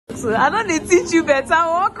So I don't need to teach you better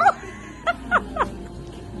walk.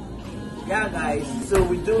 Yeah, guys, so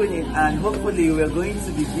we're doing it, and hopefully we're going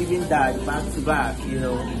to be giving that back to back. You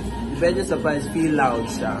know, the birthday surprise feel loud,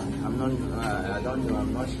 sha. I'm not. I don't know.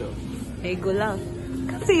 I'm not sure. Hey, go loud.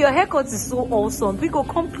 See, your haircut is so awesome. We go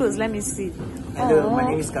come close. Let me see. Hello, my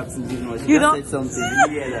name is Captain Didymus. You don't said something. You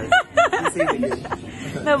hear that? Say it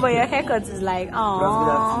again. No, but your haircut is like,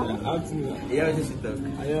 oh. Yeah, just sit down.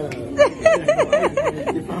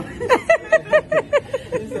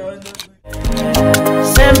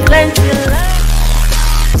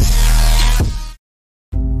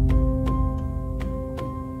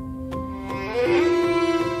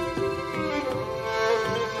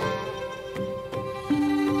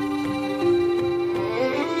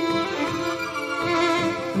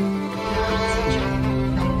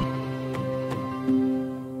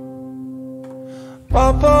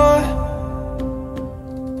 Papa,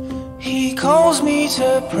 he calls me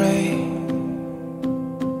to pray.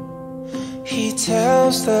 He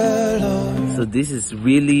tells the Lord. So this is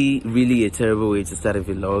really a terrible way to start a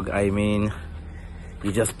vlog. I mean,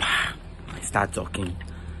 you just start talking,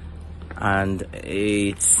 and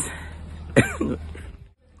it's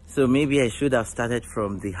so maybe I should have started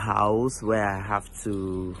from the house where I have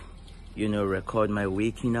to, you know, record my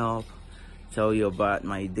waking up, tell you about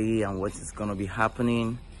my day and what is gonna be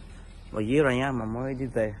happening. But here I am, I'm already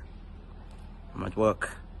there. I'm at work,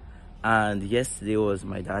 and yesterday was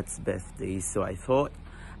my dad's birthday, so I thought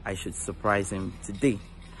I should surprise him today.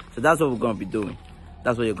 So that's what we're gonna be doing.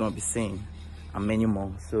 That's what you're gonna be seeing, and many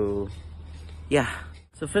more. So yeah,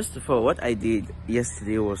 so first of all, what I did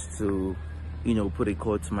yesterday was to, you know, put a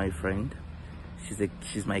call to my friend.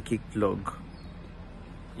 She's my cake vlog,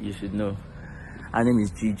 you should know. Her name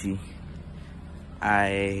is Gigi.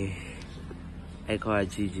 I call her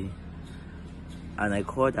Gigi, and I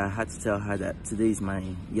called her. I had to tell her that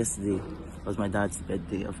yesterday was my dad's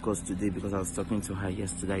birthday. Of course today, because I was talking to her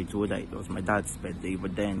yesterday, I told her it was my dad's birthday,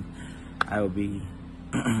 but then I will be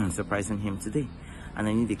surprising him today, and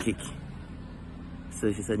I need a cake.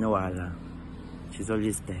 So she said no Allah, she's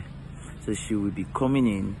always there, so she will be coming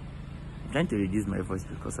in. I'm trying to reduce my voice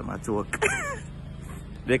because I'm at work.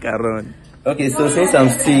 Make her run. Okay, so since I'm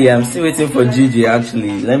still waiting for Gigi,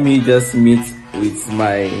 actually, let me just meet with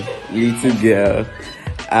my little girl.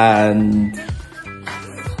 And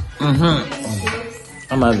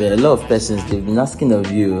I'm having a lot of persons, they've been asking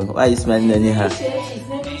of you, why are you smiling anyhow?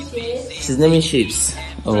 She's naming shapes.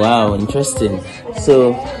 Oh wow, interesting.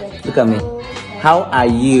 So look at me. How are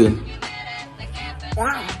you?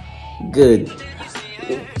 Good.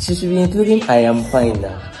 She should be including I am fine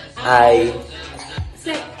now.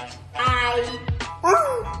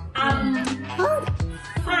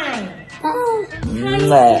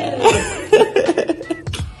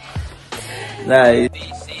 Nice.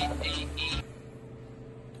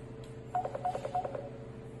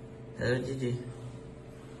 Hello, Gigi.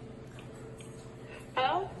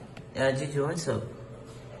 Hello? Yeah, Gigi, what's up?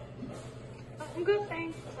 I'm good,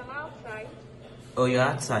 thanks. I'm outside. Oh, you're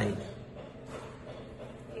outside?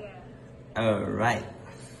 Yeah. Alright.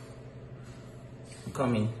 I'm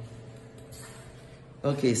coming.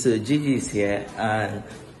 Okay, so Gigi is here, and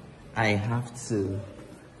I have to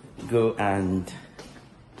go and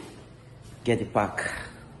get the pack.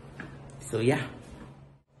 So yeah,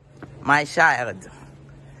 my child.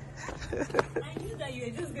 I knew that you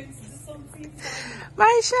were just going to do something funny.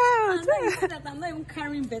 My child. I know that I'm not even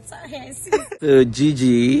carrying better hair. So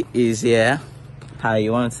Gigi is here. Hi,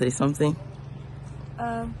 you want to say something?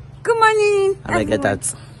 Good morning. How do I get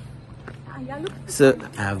that? So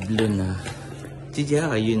I've blown now. Gigi, how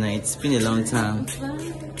are you now? It's been a long time.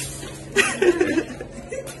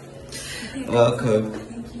 Welcome.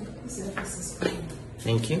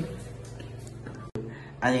 Thank you.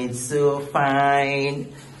 And it's so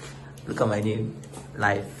fine. Look at my name.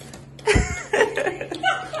 Life.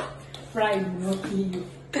 Pride will not kill you.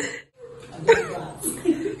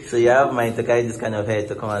 So you have mind to carry this kind of hair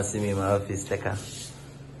to come and see me in my office, Teka.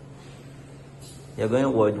 You're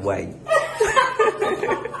going worldwide.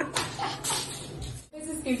 This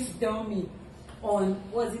is going to tell me on,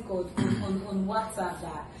 what's it called, on WhatsApp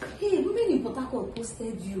that, hey, women in Port Harcourt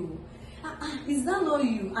posted you. Is that not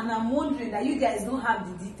you? And I'm wondering that you guys don't have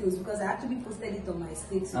the details because I actually posted it on my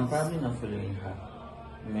status. I'm probably not following her.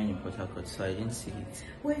 Women in Port Harcourt, so I didn't see it.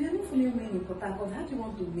 Well, if you're not following women in Port Harcourt, how do you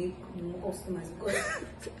want to make more customers? Because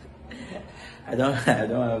I don't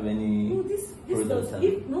have any. No, this stuff.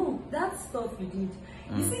 That stuff you did.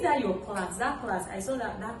 You see that your class, I saw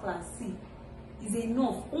that class. See, is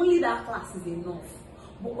enough. Only that class is enough.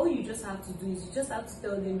 But all you just have to do is you just have to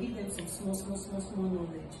tell them, give them some small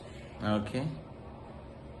knowledge. Okay.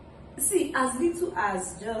 see, as little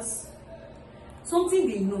as just something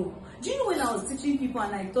they know. Do you know when I was teaching people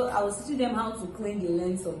and I thought I was teaching them how to clean the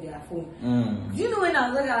lens of their phone? Do you know when I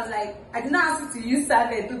was like, I did not ask you to use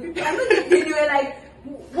serviette to people. I know they were like,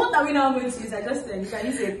 what are we now going to use? I just said you can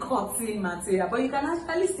use a cotton material, but you can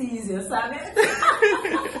actually still use your serviette.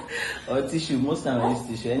 Or tissue. Most time I use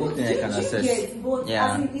tissue. Anything I can access. But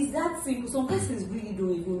yeah. As in, is that simple? Some persons really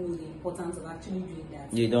don't even know the importance of actually doing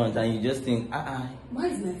that. You don't, and you just think, why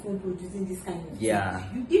is my phone producing this kind of yeah.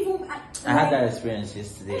 thing? You even I had that experience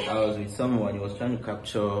yesterday. I was with someone. He was trying to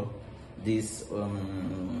capture these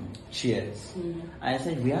chairs. And I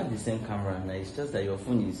said, we have the same camera now. It's just that your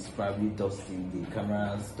phone is probably dusty the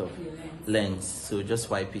camera stuff lens. So just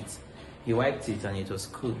wipe it. He wiped it and it was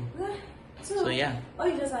cool. So yeah. All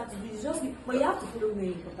you just have to do is but you have to follow me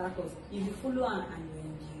in Port Harcourt. If you follow and you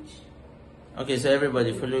engage. Okay, so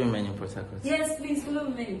everybody follow women in Port Harcourt. Yes, please follow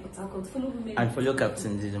women in Port Harcourt. Follow women. And follow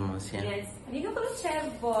Captain Didymus, yeah. Yes, and you can follow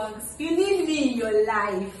Chef Box. You need me in your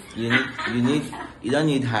life. You don't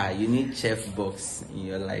need her. You need Chef Box in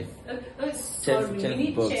your life. Chef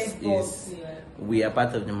Box is. We are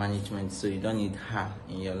part of the management, so you don't need her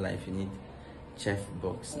in your life. You need Chef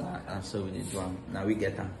Box now, and so we did one. Now we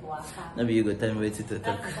get her. Maybe you go tell me where to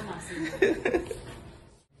talk.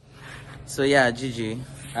 So yeah, Gigi,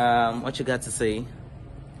 what you got to say?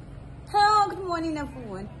 Hello, good morning,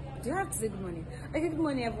 everyone. Do you have to say good morning? Okay, good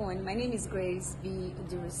morning, everyone. My name is Grace B.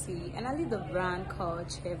 Drille, and I lead the brand called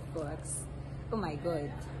Chef Box. Oh my God!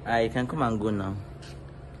 I can come and go now.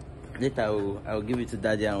 Later, I'll give it to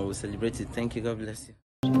Daddy and we'll celebrate it. Thank you. God bless you.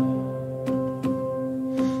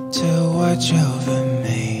 To watch over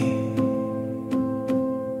me.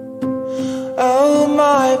 Oh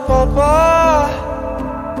my Papa,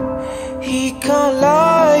 he can't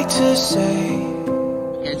like to say.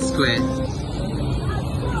 It's square.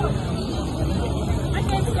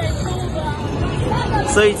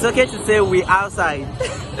 So it's okay to say we outside.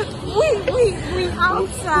 we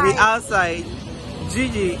outside. We outside.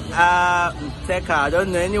 Gigi, take her. I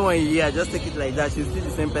don't know anyone here. Just take it like that. She's still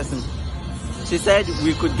the same person. She said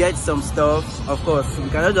we could get some stuff. Of course, we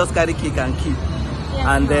cannot just carry cake and keep. Yes,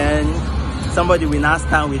 and then somebody will now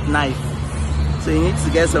stand with knife. So you need to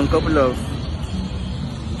get some couple of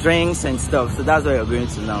drinks and stuff. So that's what you're going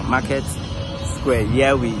to now. Market Square.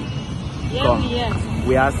 Here we come.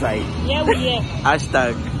 We outside.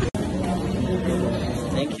 Hashtag.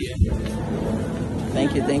 Thank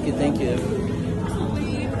you. Thank you.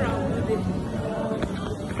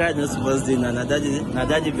 Cried no supposed to na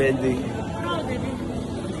daddy birthday.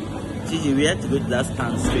 Gigi, we had to go to that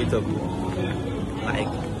stand straight up. Like.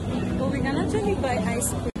 But we can actually buy ice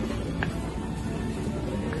cream.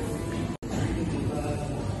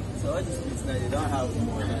 So all these kids now, they don't have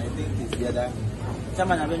more. I think it's the other.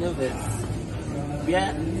 Chairman, I don't know this.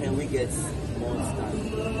 Where can we get more stands?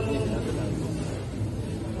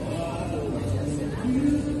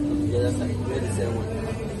 The other side, where is the one?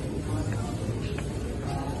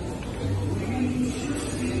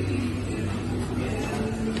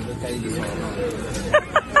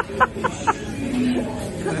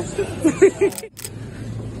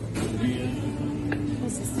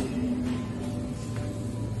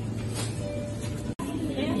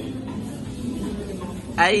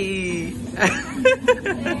 Aye.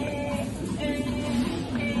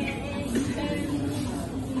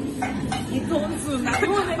 You don't zoom. I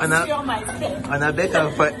don't want to see on my step. On a bake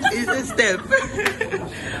and fine. It's a step.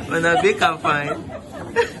 On a bake and fine.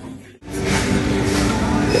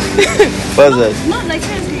 What's that? No, like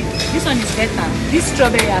seriously, this one is better. This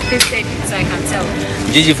strawberry I tasted it, so I can tell.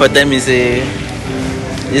 Gigi for them is a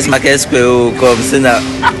this market square will come. So now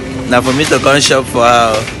for me to come shop for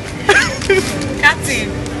her. Captain,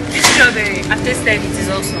 this strawberry I tasted it is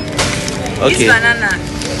awesome. Okay. This banana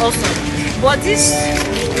awesome. But this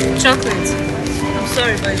chocolate, I'm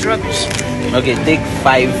sorry, but it's rubbish. Okay, take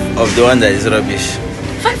 5 of the one that is rubbish.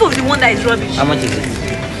 5 of the one that is rubbish. How much is it?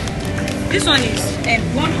 This one is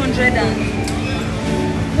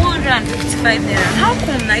 155 naira. How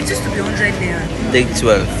come now? It used to be 100 naira. Take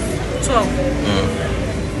 12. 12.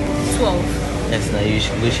 12. Yes, now you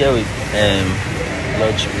should go share with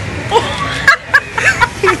lunch.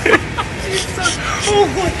 Oh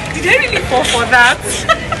God, did they really fall for that?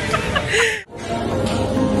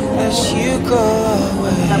 As you go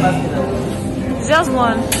away, Just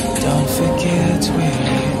one. don't forget where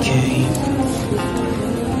you came.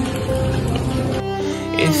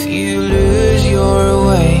 If you lose your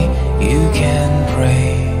way, you can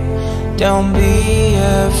pray. Don't be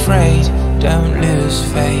afraid, don't lose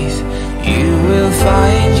faith. You will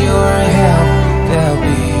find your help, there'll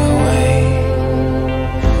be a way.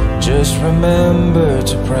 Just remember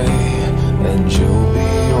to pray.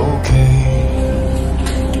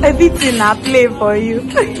 Everything I play for you.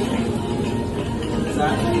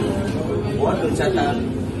 What the chatter?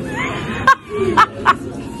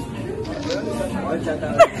 What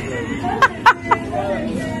chatter?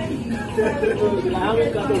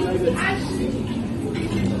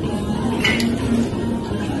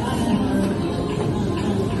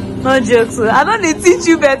 No jokes. I don't need to teach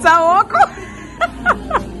you better walk.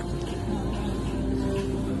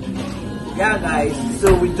 Yeah, guys. So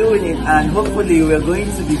we're doing it, and hopefully we're going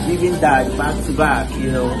to be giving that back to back.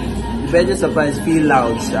 You know, the birthday surprise feel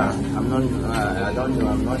loud, sha. I'm not. I don't know.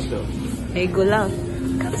 I'm not sure. Hey, go loud.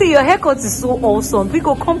 See, your haircut is so awesome.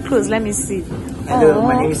 People, come close. Let me see. Hello,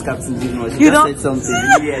 my name is Captain Didymus. You just said something.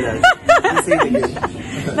 Yeah, you say it again.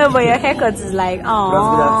 No, but your haircut is like,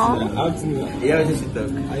 oh. Yeah, just sit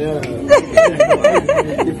down.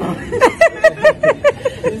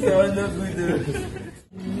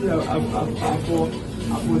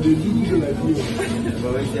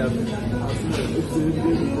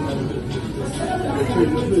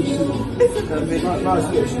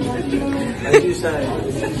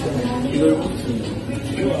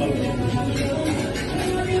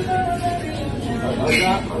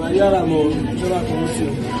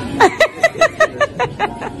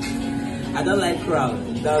 I don't like crowd,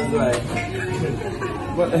 that's why.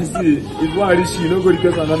 But I see, if one is she, no go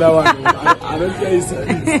request another one. I don't care it's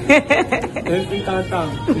everything can't come.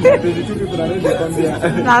 There's 22 people that need to come there.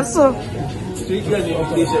 That's so. Strictly an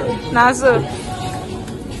invitation. That's so.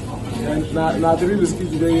 Now, 3 to skip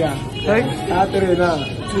today, yeah. Okay. Now, 3 now.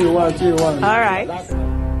 2-1, 2-1. All right.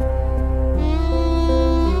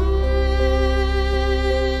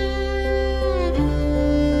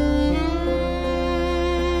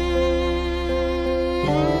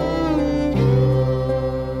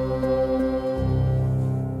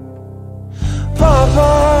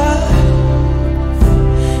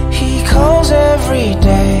 Every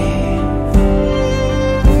day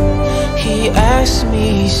he asks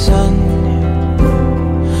me, son,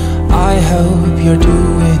 I hope you're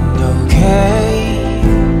doing okay.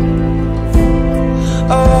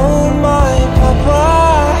 Oh my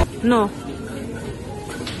papa. No.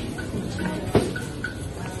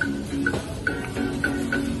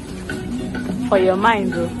 For your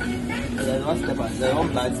mind, though. There's one stepper, there's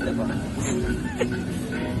one bad stepper.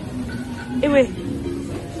 Hey, wait.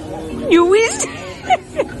 You wished.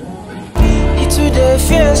 Today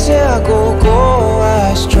feels say I go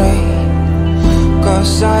astray,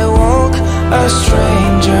 'cause I walk a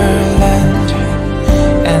stranger land,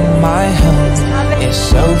 and my home is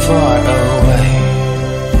so far away.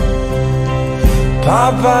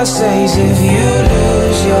 Papa says if you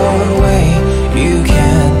lose your way, you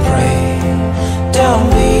can pray. Don't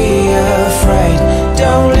be afraid,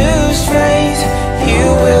 don't lose faith. You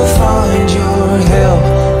will find your help,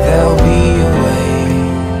 there'll be a way.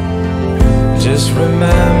 Just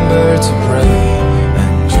remember to pray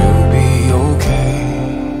and you'll be okay.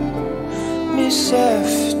 Miss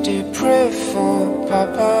F did pray for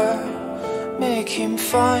Papa, make him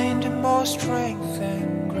find more strength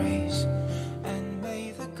and grace, and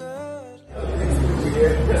may the good.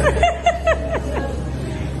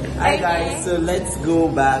 Hi guys, so let's go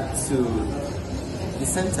back to the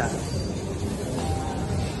center.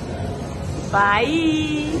 Bye.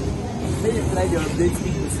 Let me try your update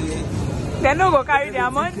people today. They're not going to carry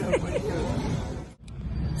their money.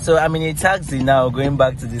 So I'm in a taxi now going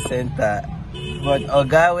back to the center, but a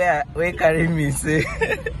guy where carrying me said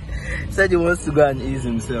he wants to go and ease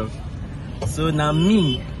himself. So now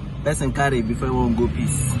me person carry before I won't go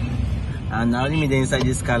peace, and now only me inside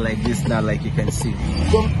this car like this now, like you can see.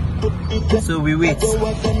 So we wait,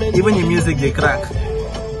 even the music they crack.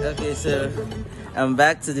 Okay, so I'm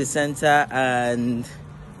back to the center, and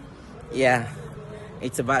yeah,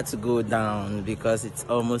 it's about to go down because it's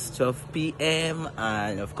almost 12 p.m.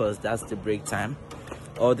 and of course that's the break time.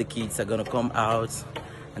 All the kids are gonna come out,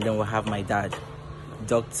 and then we'll have my dad,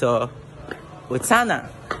 Dr. Otana.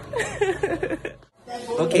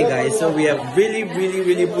 Okay guys, so we are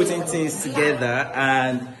really putting things together,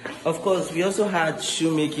 and of course we also had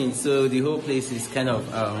shoemaking, so the whole place is kind of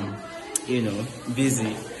you know,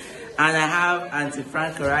 busy. And I have Auntie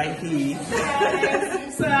Franca right here.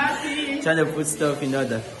 So happy. Trying to put stuff in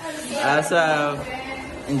order. I also have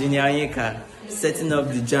Engineer Onyeka setting up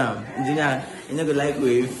the jam. Engineer, you know, go like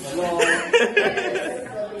wave.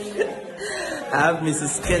 I have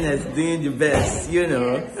Mrs. Kenneth doing the best, you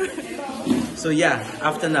know. So yeah,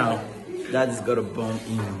 after now, that is gonna bomb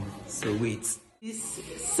in. So wait. This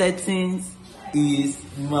settings is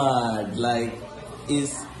mad, like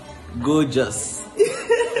it's gorgeous.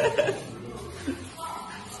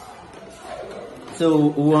 So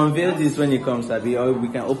we'll unveil this when it comes, Abby, or we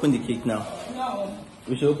can open the cake now. No.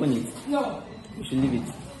 We should open it. No. We should leave it.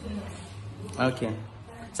 Okay.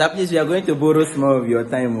 So please, we are going to borrow some of your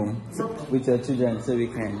time with your children so we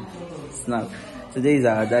can snap. Today is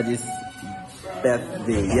our daddy's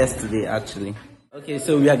birthday. Yesterday, actually. Okay,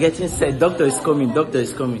 so we are getting set. Doctor is coming. Doctor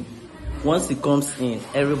is coming. Once he comes in,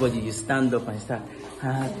 everybody, you stand up and start.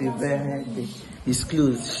 Happy birthday. It's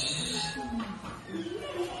closed.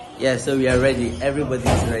 Yeah, so we are ready. Everybody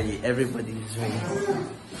is ready. Everybody is ready.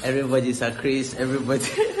 Everybody is a craze. Everybody.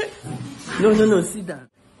 No, sit down.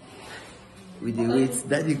 With the weights,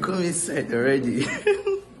 daddy come inside already.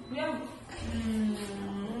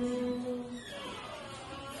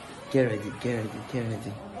 Get ready, get ready, get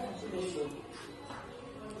ready.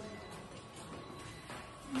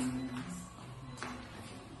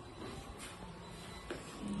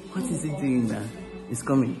 What is he doing now? It's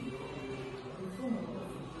coming.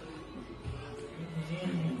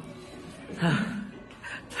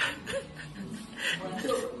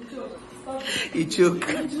 He choked.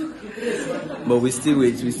 But we still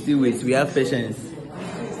wait, we have patience.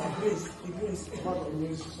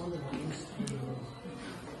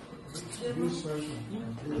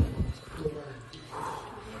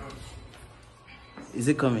 Is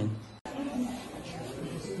it coming?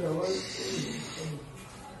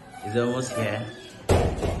 It's almost here.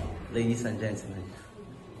 Ladies and gentlemen.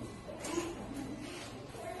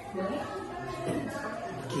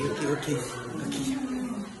 Okay.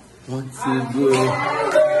 1, 2, go.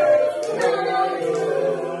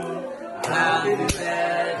 Happy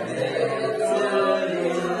birthday to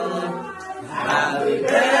you. Happy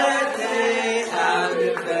birthday, happy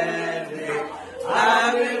birthday,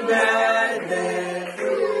 happy birthday,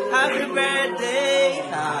 happy birthday,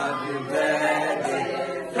 happy birthday,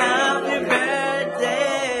 happy birthday,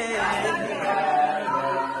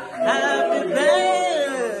 happy birthday,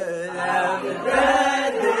 happy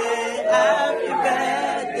birthday, happy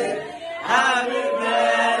birthday, happy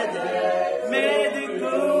birthday. May the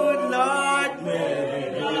good Lord, may the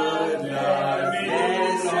good Lord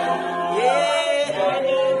bless you. Yeah.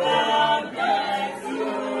 God bless you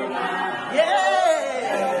now.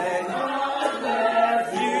 Yeah. God bless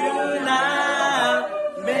you now.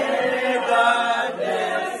 May God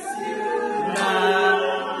bless you now.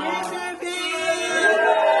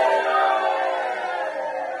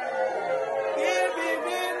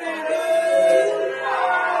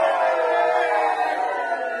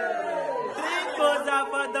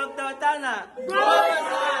 For Dr. Tana.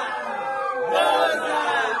 Rosa!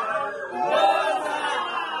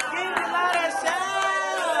 Give the Lord a shout!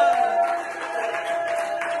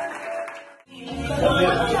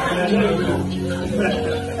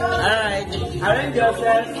 Alright, arrange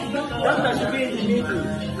yourself. Doctor should be in the middle.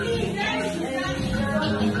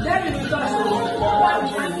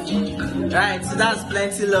 Right, so that's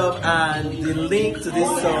Plenty Love, and the link to this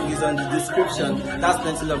song is on the description. That's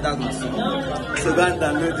Plenty Love, that's my song. So go and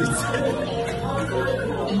download it.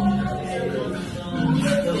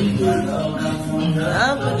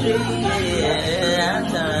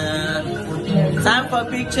 Time for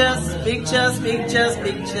pictures.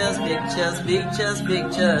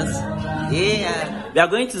 Yeah. We are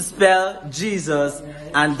going to spell Jesus,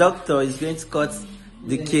 and Doctor is going to cut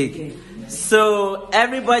the cake. So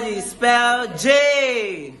everybody spell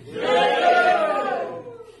J.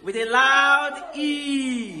 With a loud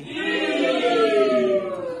E.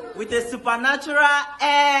 With a supernatural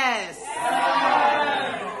S.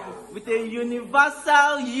 With a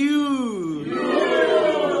universal U.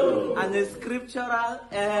 And a scriptural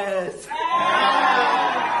S.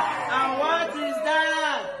 And what is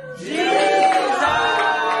that? Jesus!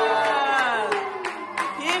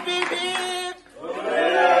 Hip, hip, hip.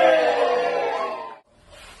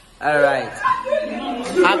 Alright.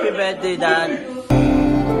 Happy birthday, Dad.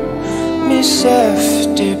 Miss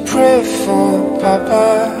F, did pray for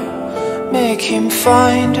Papa. Make him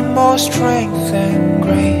find more strength and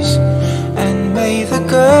grace. And may the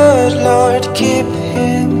good Lord keep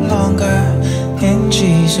him longer, in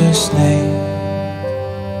Jesus' name.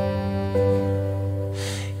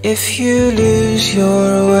 If you lose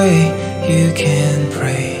your way, you can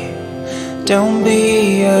pray. Don't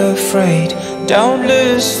be afraid, don't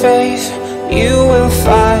lose faith. You will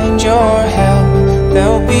find your help,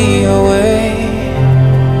 there'll be a way.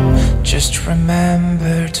 Just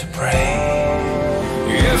remember to pray.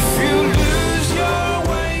 If you lose your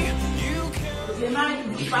way, you can.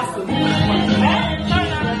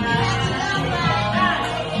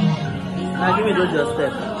 Now give me those your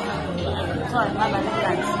steps.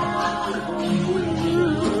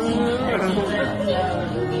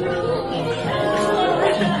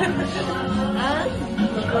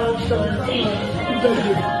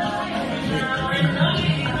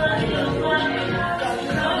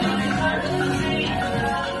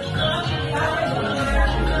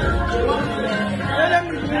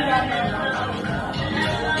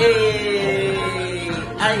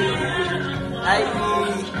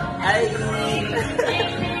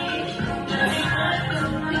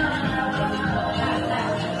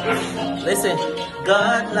 Listen,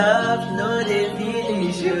 God love no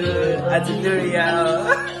definition.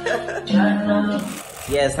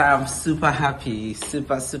 Yes, I'm super happy,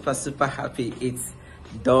 super happy. It's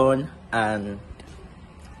done and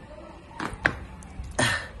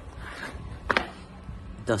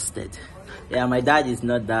dusted. Yeah, my dad is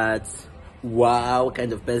not that wow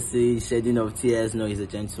kind of person, shedding of tears. No, he's a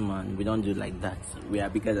gentleman. We don't do like that. We are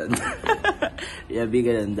bigger than that. We are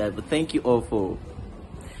bigger than that. But thank you all for,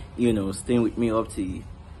 you know, staying with me up to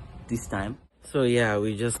this time. So yeah,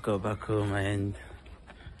 we just got back home, and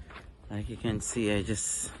like you can see, I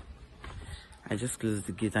just closed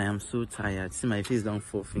the gate. I am so tired. See, my face don't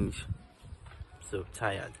fall finish. So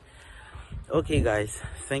tired. Okay guys,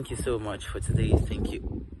 thank you so much for today. Thank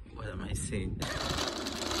you. What am I saying?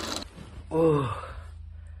 Oh,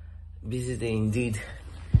 busy day indeed.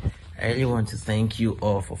 I really want to thank you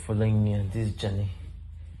all for following me on this journey.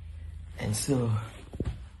 And so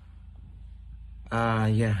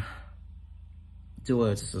yeah, do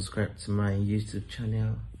well to subscribe to my YouTube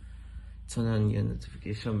channel, turn on your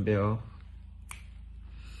notification bell,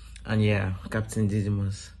 and yeah, Captain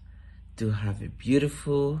Didymus, do have a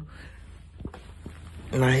beautiful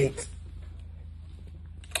night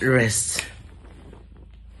rest.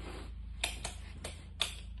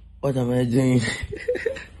 What am I doing?